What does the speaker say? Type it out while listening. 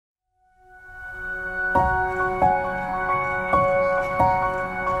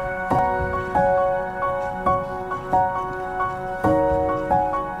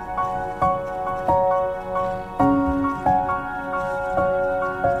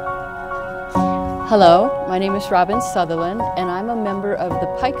Hello, my name is Robin Sutherland and I'm a member of the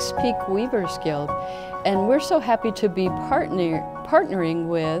Pikes Peak Weavers Guild, and we're so happy to be partnering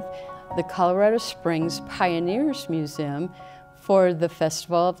with the Colorado Springs Pioneers Museum for the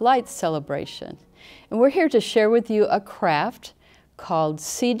Festival of Lights celebration. And we're here to share with you a craft called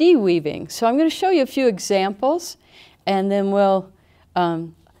CD weaving. So I'm going to show you a few examples and then we'll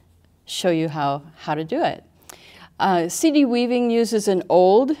show you how to do it. CD weaving uses an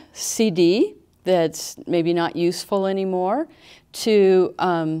old CD that's maybe not useful anymore to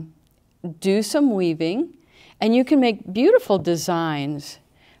do some weaving, and you can make beautiful designs.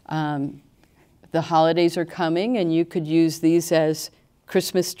 The holidays are coming and you could use these as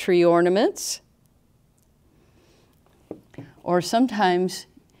Christmas tree ornaments, or sometimes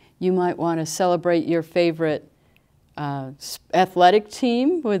you might want to celebrate your favorite athletic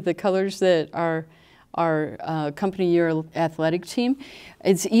team with the colors that accompany your athletic team.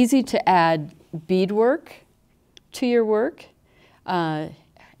 It's easy to add beadwork to your work to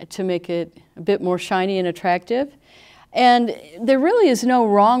make it a bit more shiny and attractive. And there really is no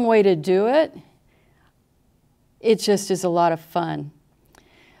wrong way to do it. It just is a lot of fun.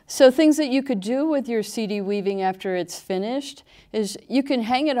 So things that you could do with your CD weaving after it's finished is you can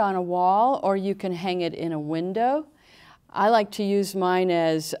hang it on a wall or you can hang it in a window. I like to use mine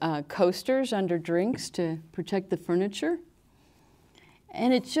as coasters under drinks to protect the furniture.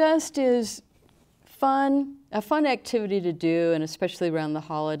 And it just is fun, a fun activity to do, and especially around the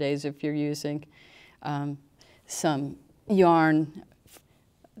holidays if you're using some yarn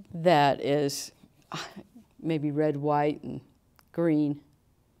that is maybe red, white, and green.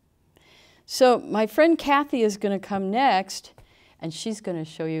 So my friend Kathy is going to come next, and she's going to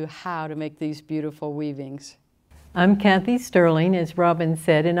show you how to make these beautiful weavings. I'm Kathy Sterling, as Robin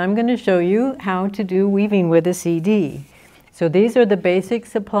said, and I'm going to show you how to do weaving with a CD. So these are the basic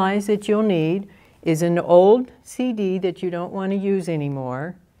supplies that you'll need. Is an old CD that you don't want to use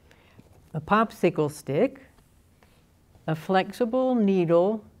anymore, a popsicle stick, a flexible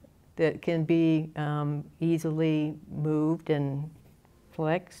needle that can be easily moved and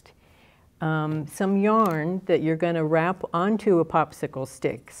flexed, some yarn that you're going to wrap onto a popsicle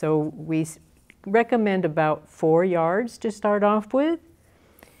stick. So we recommend about 4 yards to start off with.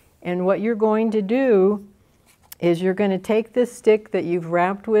 And what you're going to do is you're going to take this stick that you've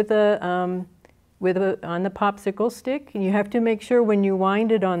wrapped on the popsicle stick, and you have to make sure when you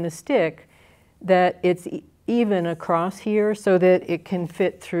wind it on the stick that it's even across here so that it can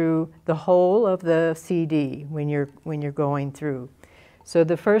fit through the whole of the CD when you're going through. So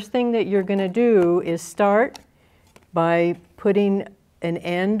the first thing that you're going to do is start by putting an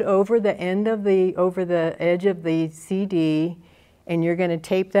end over the edge of the CD, and you're going to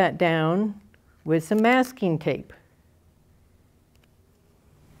tape that down with some masking tape.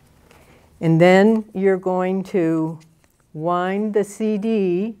 And then you're going to wind the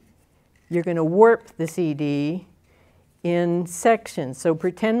CD, you're going to warp the CD in sections. So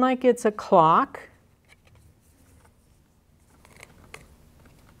pretend like it's a clock,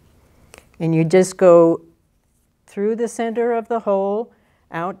 and you just go through the center of the hole,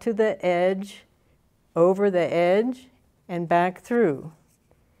 out to the edge, over the edge, and back through.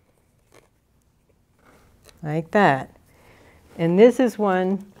 Like that. And this is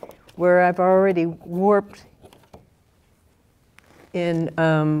one where I've already warped in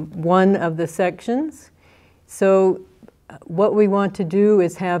one of the sections. So what we want to do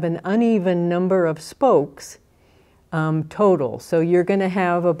is have an uneven number of spokes total. So you're going to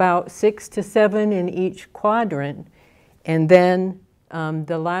have about 6 to 7 in each quadrant, and then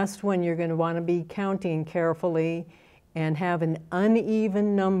the last one you're going to want to be counting carefully and have an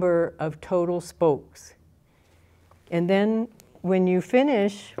uneven number of total spokes. And then when you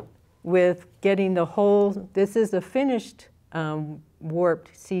finish with getting the whole, this is a finished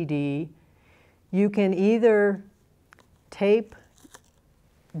warped CD, you can either tape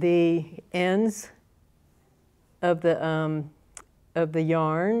the ends of the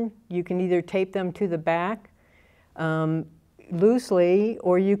yarn. You can either tape them to the back loosely,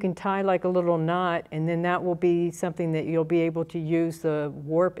 or you can tie like a little knot, and then that will be something that you'll be able to use the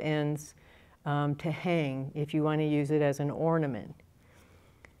warp ends to hang if you want to use it as an ornament.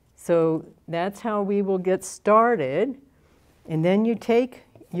 So that's how we will get started. And then you take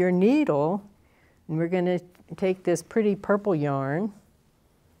your needle, and we're going to take this pretty purple yarn,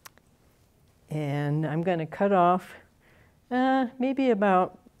 and I'm going to cut off maybe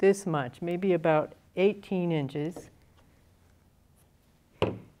about this much, maybe about 18 inches.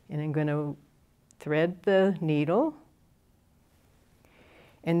 And I'm going to thread the needle,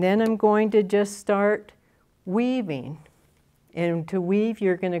 and then I'm going to just start weaving. And to weave,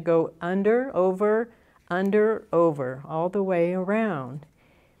 you're going to go under, over, all the way around.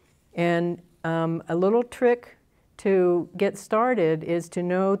 And a little trick to get started is to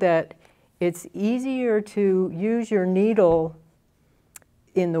know that it's easier to use your needle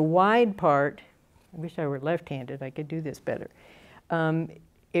in the wide part. I wish I were left-handed, I could do this better.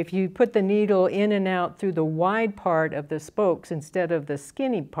 If you put the needle in and out through the wide part of the spokes instead of the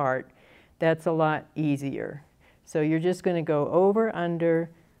skinny part, that's a lot easier. So you're just going to go over, under,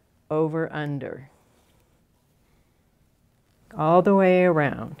 all the way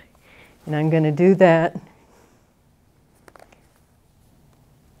around. And I'm going to do that.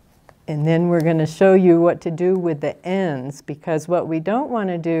 And then we're going to show you what to do with the ends, because what we don't want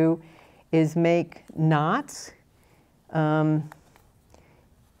to do is make knots. I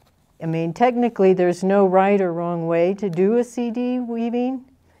mean, technically there's no right or wrong way to do a CD weaving,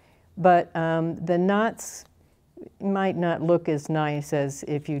 but the knots might not look as nice as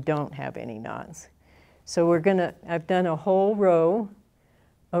if you don't have any knots. So I've done a whole row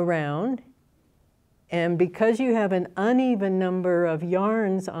around, and because you have an uneven number of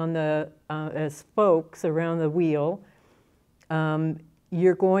yarns on the spokes around the wheel,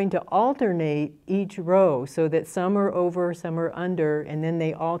 you're going to alternate each row so that some are over, some are under, and then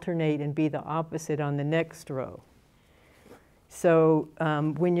they alternate and be the opposite on the next row. So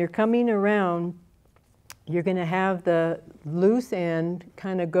when you're coming around, you're going to have the loose end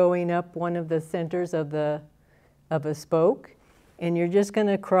kind of going up one of the centers of a spoke, and you're just going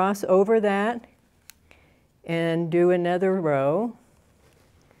to cross over that and do another row.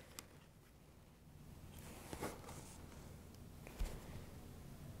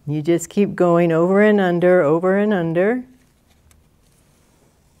 You just keep going over and under, over and under.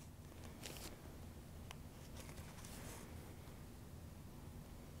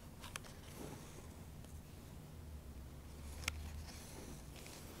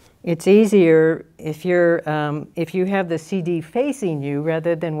 It's easier if you have the CD facing you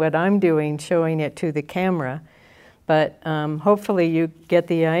rather than what I'm doing, showing it to the camera. But hopefully you get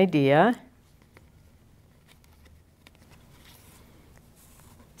the idea.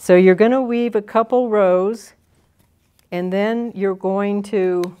 So you're going to weave a couple rows, and then you're going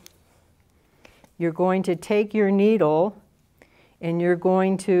to take your needle and you're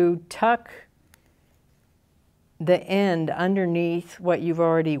going to tuck the end underneath what you've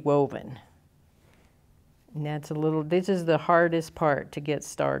already woven. And this is the hardest part to get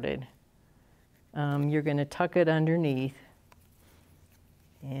started. You're going to tuck it underneath,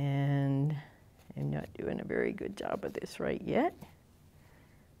 and I'm not doing a very good job of this right yet.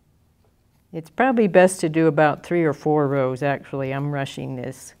 It's probably best to do about 3 or 4 rows, actually. I'm rushing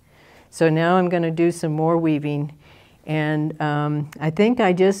this. So now I'm going to do some more weaving, and I think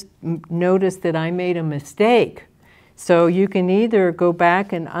I just noticed that I made a mistake. So you can either go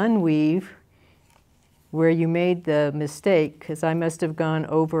back and unweave where you made the mistake, because I must have gone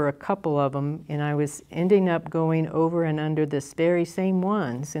over a couple of them, and I was ending up going over and under this very same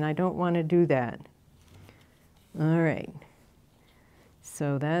ones, and I don't want to do that. All right.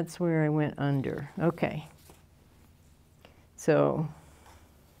 So that's where I went under. Okay. So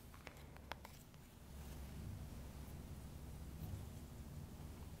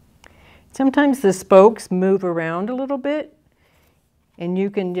sometimes the spokes move around a little bit, and you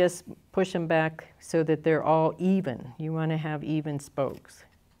can just push them back so that they're all even. You want to have even spokes,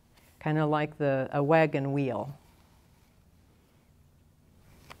 kind of like a wagon wheel.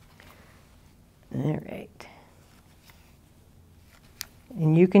 All right.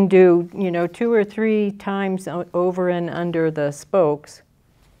 And you can do, 2 or 3 times over and under the spokes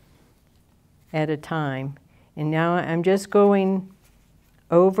at a time. And now I'm just going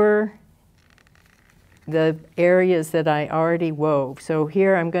over the areas that I already wove. So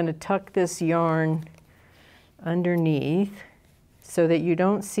here I'm going to tuck this yarn underneath so that you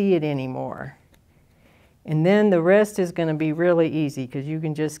don't see it anymore. And then the rest is going to be really easy because you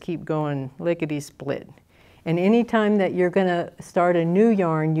can just keep going lickety-split. And anytime that you're going to start a new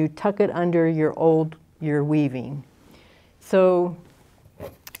yarn, you tuck it under your weaving. So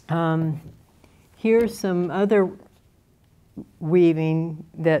here's some other weaving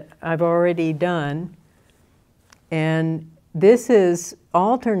that I've already done. And this is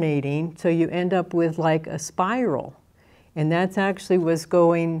alternating, so you end up with like a spiral. And that's actually was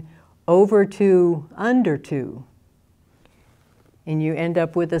going over 2, under 2. And you end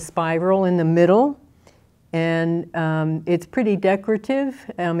up with a spiral in the middle. And it's pretty decorative.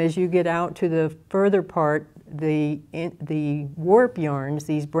 As you get out to the further part, the warp yarns,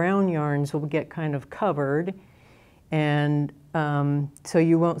 these brown yarns, will get kind of covered. And so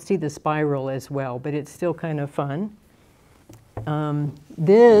you won't see the spiral as well, but it's still kind of fun.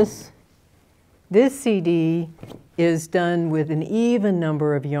 This CD is done with an even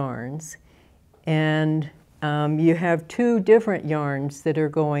number of yarns, and you have two different yarns that are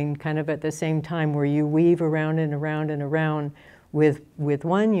going kind of at the same time, where you weave around and around and around with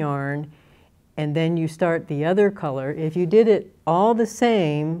one yarn, and then you start the other color. If you did it all the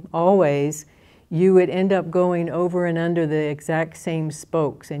same, always, you would end up going over and under the exact same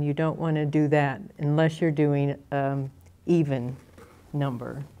spokes, and you don't want to do that unless you're doing even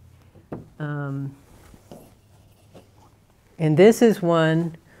number. And this is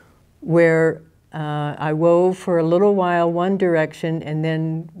one where I wove for a little while one direction and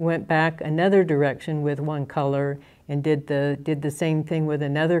then went back another direction with one color and did the same thing with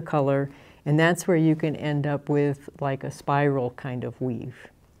another color, and that's where you can end up with like a spiral kind of weave.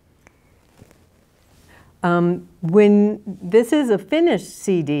 When this is a finished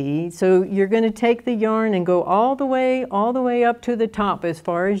CD, so you're going to take the yarn and go all the way up to the top as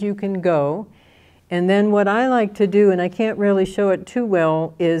far as you can go. And then what I like to do, and I can't really show it too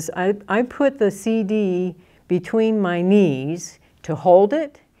well, is I put the CD between my knees to hold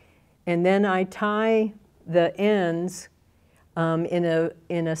it, and then I tie the ends in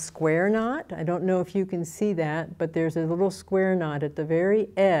a square knot. I don't know if you can see that, but there's a little square knot at the very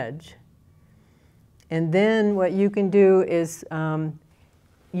edge. And then what you can do is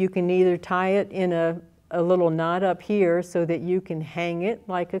you can either tie it in a little knot up here so that you can hang it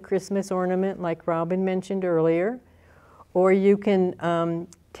like a Christmas ornament like Robin mentioned earlier, or you can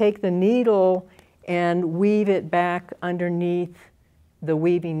take the needle and weave it back underneath the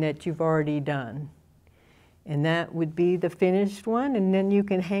weaving that you've already done. And that would be the finished one, and then you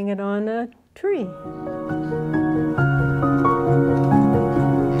can hang it on a tree.